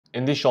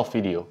In this short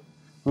video,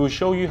 we will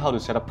show you how to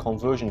set up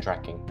conversion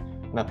tracking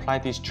and apply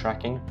this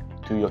tracking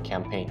to your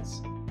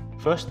campaigns.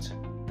 First,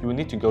 you will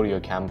need to go to your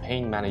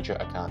Campaign Manager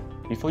account.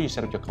 Before you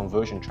set up your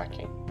conversion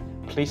tracking,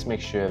 please make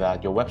sure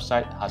that your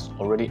website has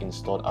already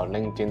installed our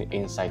LinkedIn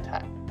Insight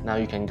tab. Now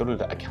you can go to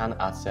the account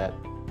asset,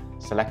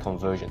 select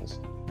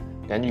conversions.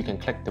 Then you can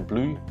click the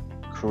blue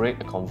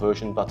Create a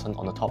Conversion button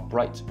on the top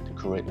right to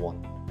create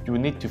one. You will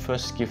need to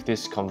first give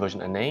this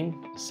conversion a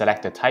name,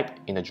 select the type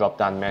in the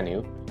drop-down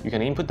menu. You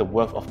can input the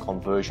word of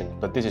conversion,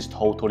 but this is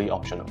totally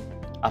optional.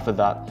 After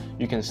that,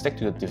 you can stick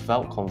to the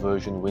default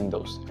conversion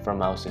windows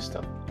from our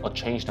system, or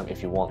change them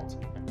if you want.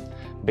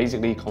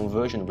 Basically,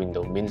 conversion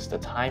window means the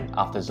time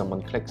after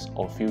someone clicks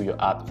or views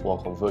your ad for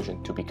a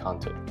conversion to be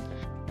counted.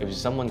 If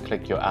someone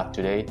clicks your ad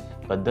today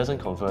but doesn't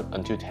convert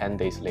until 10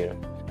 days later,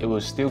 it will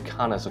still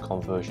count as a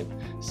conversion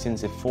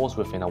since it falls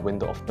within a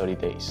window of 30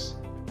 days.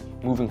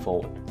 Moving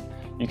forward,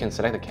 you can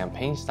select the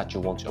campaigns that you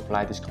want to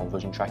apply this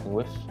conversion tracking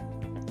with.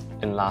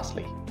 And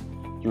lastly,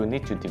 you will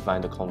need to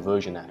define the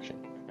conversion action.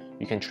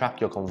 You can track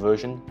your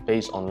conversion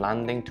based on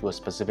landing to a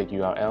specific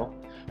URL,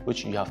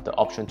 which you have the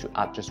option to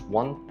add just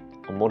one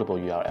or multiple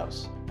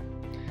URLs.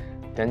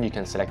 Then you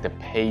can select the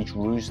page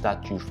rules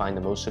that you find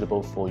the most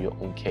suitable for your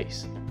own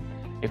case.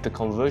 If the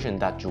conversion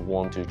that you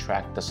want to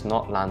track does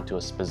not land to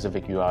a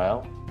specific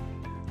URL,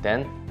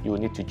 then you will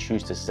need to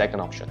choose the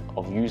second option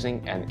of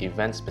using an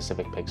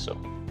event-specific pixel.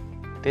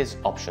 This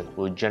option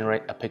will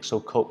generate a pixel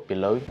code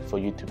below for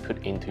you to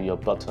put into your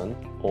button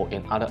or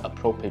in other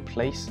appropriate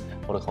place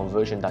for the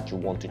conversion that you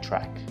want to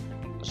track,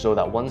 so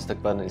that once the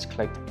button is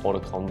clicked or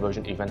the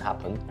conversion event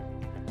happens,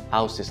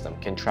 our system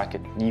can track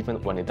it even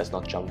when it does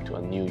not jump to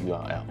a new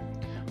URL.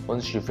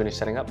 Once you finish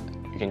setting up,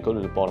 you can go to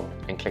the bottom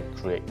and click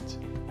Create.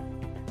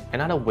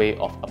 Another way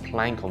of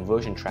applying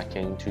conversion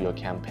tracking to your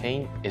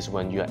campaign is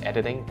when you are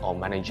editing or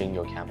managing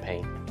your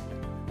campaign.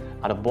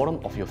 At the bottom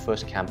of your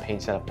first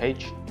campaign setup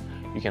page,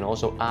 you can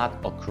also add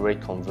or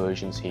create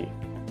conversions here.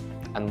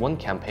 And one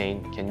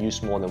campaign can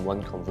use more than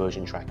one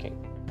conversion tracking.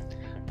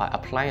 By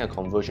applying a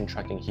conversion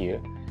tracking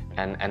here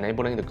and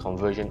enabling the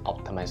conversion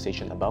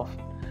optimization above,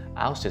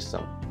 our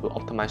system will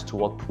optimize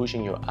toward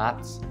pushing your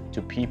ads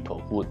to people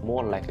who would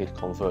more likely to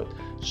convert,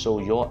 so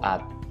your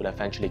ad will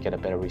eventually get a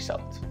better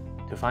result.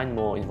 To find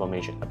more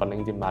information about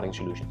LinkedIn marketing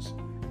solutions,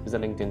 visit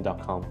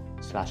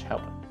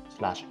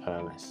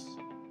linkedin.com/help/LMS.